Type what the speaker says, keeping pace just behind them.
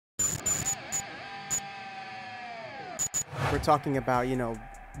we're talking about,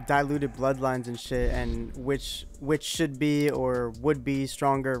 diluted bloodlines and shit, and which should be or would be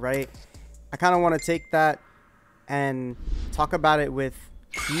stronger, right? I kind of want to take that and talk about it with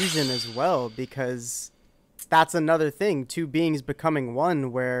fusion as well, because that's another thing, two beings becoming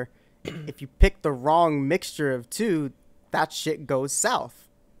one, where if you pick the wrong mixture of two, that shit goes south.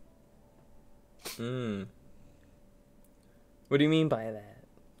 What do you mean by that?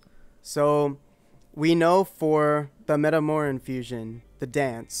 So we know for the Metamoran fusion, the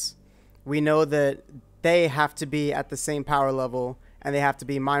dance, we know that they have to be at the same power level, and they have to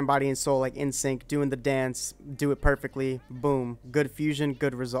be mind, body, and soul, like in sync, doing the dance, do it perfectly, boom, good fusion,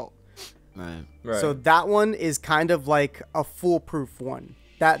 good result. Right. So that one is kind of like a foolproof one.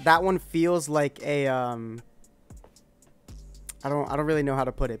 That one feels like a I don't really know how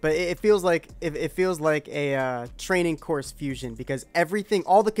to put it, but it feels like a training course fusion, because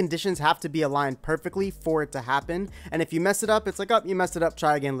all the conditions have to be aligned perfectly for it to happen. And if you mess it up, it's like, oh, you messed it up,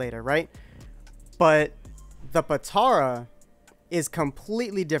 try again later, right? But the Patara is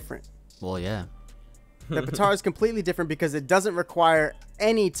completely different. Well, yeah. The Patara is completely different because it doesn't require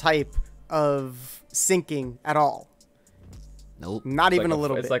any type of syncing at all. Nope. Not even a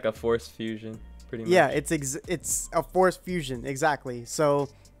little bit. It's like a force fusion. Pretty much. Yeah, it's a force fusion, exactly. So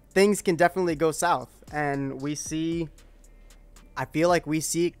things can definitely go south, and I feel like we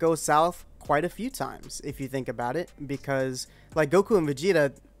see it go south quite a few times if you think about it, because like Goku and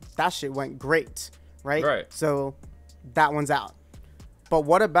Vegeta, that shit went great, right? Right. So that one's out. But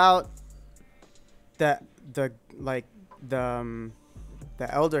what about the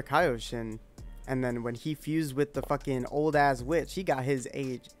Elder Kaioshin, and then when he fused with the fucking old ass witch, he got his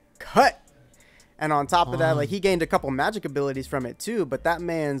age cut. And on top of that, like, he gained a couple magic abilities from it too, but that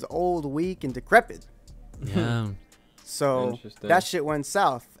man's old, weak, and decrepit. Yeah. So that shit went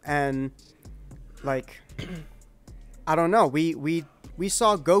south. And like, I don't know. We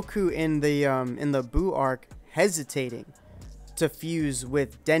saw Goku in the Buu arc hesitating to fuse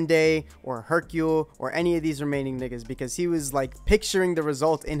with Dende or Hercule or any of these remaining niggas, because he was like picturing the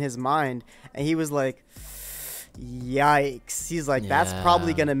result in his mind, and he was like, yikes. He's like, that's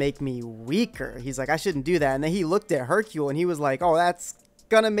probably gonna make me weaker. He's like, I shouldn't do that. And then he looked at Hercule and he was like, oh, that's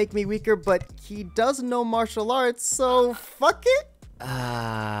gonna make me weaker, but he does know martial arts, so fuck it.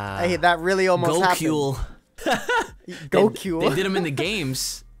 Hey, that really almost happened. Goku. They did him in the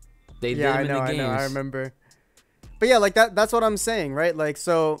games. I know, I remember. But yeah, like that's what I'm saying, right? Like,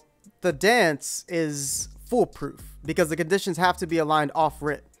 so the dance is foolproof because the conditions have to be aligned off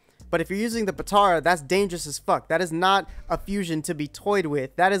rip. But if you're using the Patara, that's dangerous as fuck. That is not a fusion to be toyed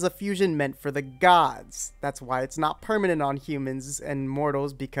with. That is a fusion meant for the gods. That's why it's not permanent on humans and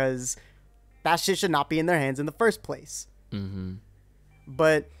mortals, because that shit should not be in their hands in the first place. Mm-hmm.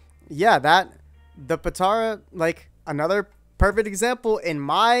 But yeah, the Patara, like, another perfect example, in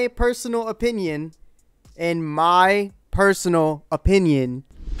my personal opinion,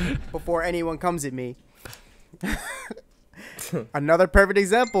 before anyone comes at me, another perfect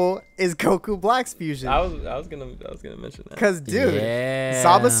example is Goku Black's fusion. I was gonna mention that. Cause dude,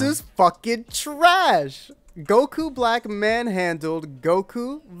 Zamasu's fucking trash. Goku Black manhandled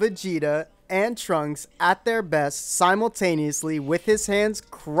Goku, Vegeta, and Trunks at their best simultaneously with his arms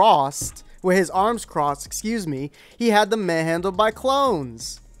crossed. Excuse me. He had them manhandled by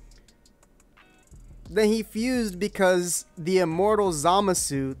clones. Then he fused because the immortal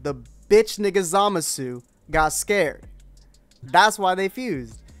Zamasu, the bitch nigga Zamasu, got scared. That's why they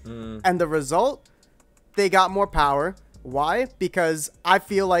fused. And the result, they got more power. Why? Because I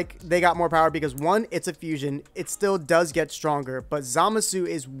feel like they got more power because, one, it's a fusion. It still does get stronger, but Zamasu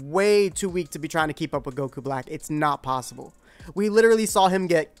is way too weak to be trying to keep up with Goku Black. It's not possible. We literally saw him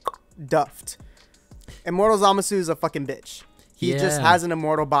get duffed. Immortal Zamasu is a fucking bitch. He just has an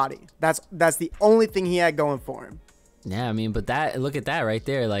immortal body. That's the only thing he had going for him. Yeah, I mean, but look at that right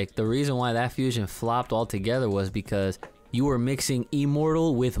there. Like, the reason why that fusion flopped altogether was because you were mixing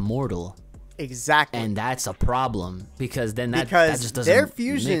immortal with mortal. Exactly. And that's a problem, because then that just doesn't their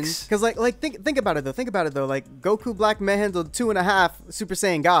fusion mix. Because like think about it though. Like, Goku Black manhandled 2.5 Super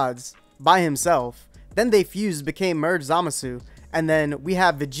Saiyan gods by himself. Then they fused, became merged Zamasu, and then we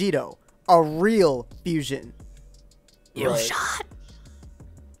have Vegito, a real fusion. You shot.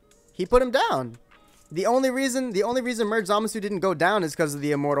 He put him down. The only reason merged Zamasu didn't go down is because of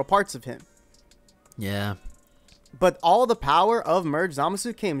the immortal parts of him. Yeah. But all the power of merged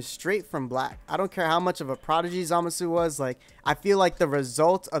Zamasu came straight from Black. I don't care how much of a prodigy Zamasu was. Like, I feel like the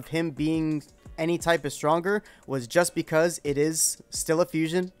result of him being any type of stronger was just because it is still a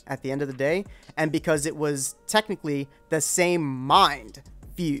fusion at the end of the day, and because it was technically the same mind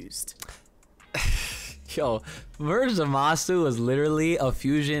fused. Yo, Merge Zamasu was literally a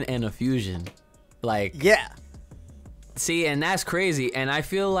fusion and a fusion. Like, Yeah. see, and that's crazy. And I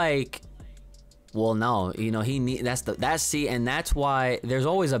feel like, well, no, you know, and that's why there's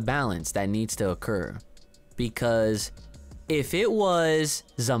always a balance that needs to occur. Because if it was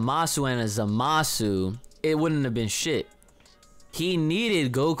Zamasu and a Zamasu, it wouldn't have been shit. He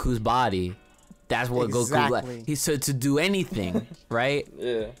needed Goku's body. That's what Exactly. Goku said to do anything, right?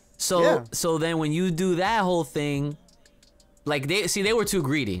 Yeah. So then when you do that whole thing, like they were too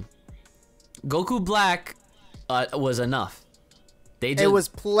greedy. Goku Black was enough. It was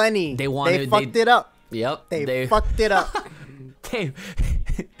plenty. They fucked it up. Yep. They fucked it up. they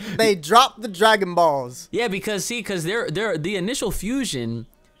They dropped the Dragon Balls. Yeah, because the initial fusion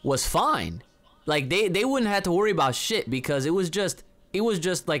was fine. Like they wouldn't have to worry about shit because it was just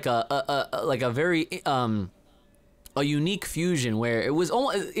like a very a unique fusion where it was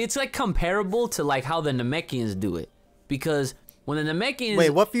it's like comparable to like how the Namekians do it. Because when the Namekians, Wait,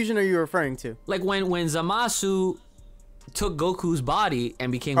 what fusion are you referring to? like when Zamasu took Goku's body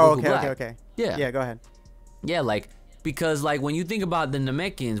and became Oh, Goku okay, Black. okay. Yeah. Yeah, go ahead. Yeah, like because like when you think about the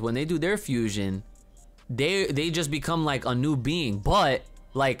Namekians, when they do their fusion, they just become like a new being, but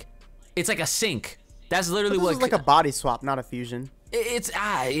like it's like a sync. That's literally This what is like a body swap, not a fusion. it's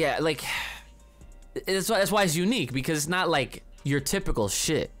yeah, like that's why it's unique because it's not like your typical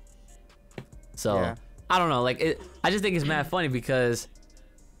shit. So Yeah. I don't know, like I just think it's mad funny because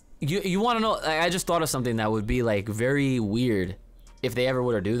you want to know. I just thought of something that would be like very weird if they ever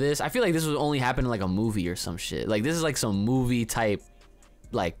were to do this. I feel like this would only happen in like a movie or some shit. Like this is like some movie type,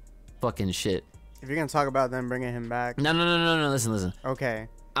 like fucking shit. If you're gonna talk about them bringing him back, No. Listen. okay.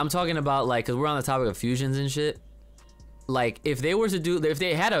 I'm talking about like, cause we're on the topic of fusions and shit. Like if they were to do, if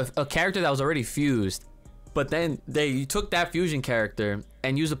they had a character that was already fused, but then they took that fusion character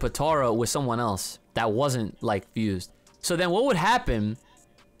and used a Potara with someone else that wasn't like fused. So then what would happen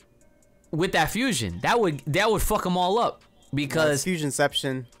with that fusion? That would fuck them all up because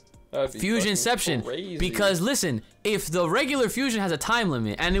Fusionception. Fusionception. Because listen, if the regular fusion has a time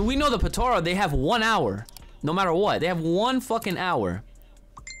limit, and we know the Potara, they have 1 hour, no matter what, they have 1 fucking hour.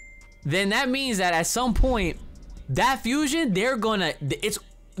 Then that means that at some point, that fusion, they're gonna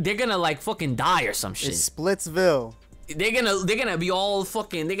like fucking die or some shit. It's Splitsville. They're gonna be all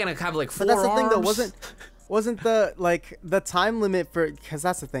fucking. They're gonna have like 4 But that's the thing, though. arms. Wasn't the time limit for? Because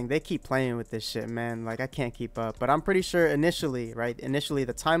that's the thing. They keep playing with this shit, man. Like I can't keep up. But I'm pretty sure initially,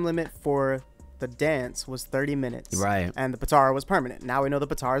 the time limit for the dance was 30 minutes. Right. And the Potara was permanent. Now we know the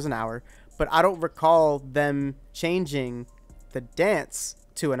Potara is an hour. But I don't recall them changing the dance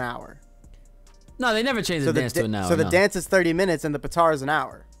to an hour. No, they never changed the dance to an hour. So the no. dance is 30 minutes and the Potara is an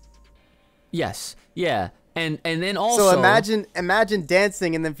hour. Yes. Yeah. And then also. So imagine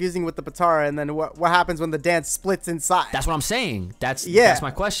dancing and then fusing with the Potara, and then what happens when the dance splits inside? That's what I'm saying. That's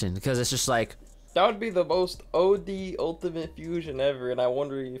my question, because it's just like. That would be the most OD ultimate fusion ever, and I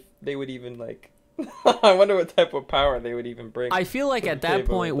wonder if they would even like. I wonder what type of power they would even bring. I feel like to at the that table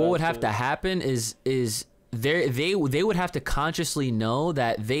point, with what that would have shit. to happen is they would have to consciously know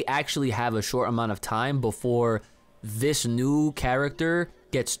that they actually have a short amount of time before this new character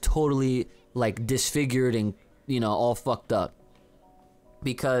gets totally like disfigured and all fucked up.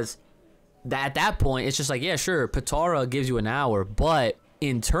 Because at that point, it's just like, yeah, sure, Potara gives you an hour, but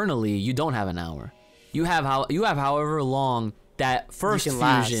internally you don't have an hour. You have however long that first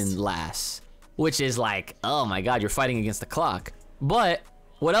fusion lasts, which is like, oh my god, you're fighting against the clock. But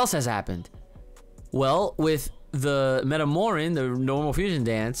what else has happened? Well, with the Metamorin, the normal fusion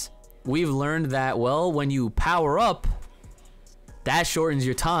dance, we've learned that, well, when you power up, that shortens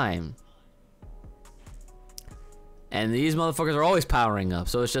your time. And these motherfuckers are always powering up,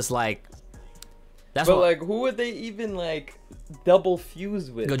 so it's just like, that's But what, like, who would they even like double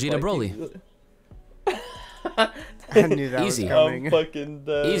fuse with? Gogeta Like, Broly. I knew that Easy. was coming. I'm fucking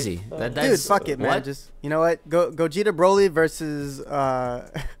dead. Easy. Dude, That's, fuck it, man. what? Just, you know what? Gogeta Broly versus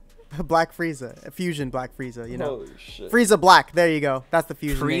Black Frieza. Fusion Black Frieza, you know? Holy shit. Frieza Black. There you go. That's the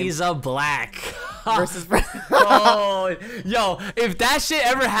fusion name. Frieza Black. Versus Oh, yo, if that shit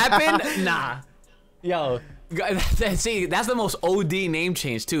ever happened, nah. Yo, see, that's the most OD name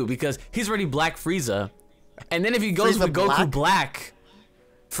change too, because he's already Black Frieza. And then if he goes Frieza with Goku Black,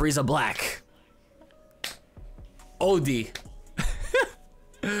 Frieza Black. OD.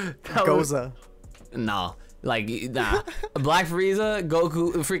 Goza. No, like, nah. Black Frieza,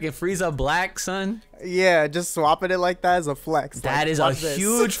 Goku, freaking Frieza Black, son. Yeah, just swapping it like that is a flex. That Like, is a watch this.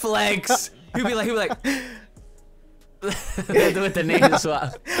 huge flex. He'd be like, with the name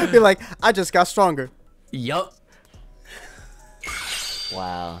swap. Be like, I just got stronger. Yup.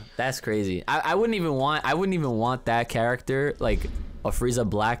 Wow, that's crazy. I wouldn't even want that character, like a Frieza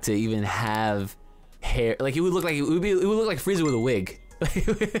Black, to even have hair. Like it would look like Frieza with a wig.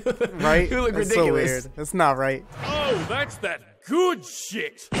 Right? It would look It's ridiculous. so weird. That's not right. Oh, that's that good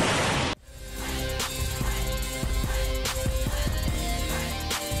shit.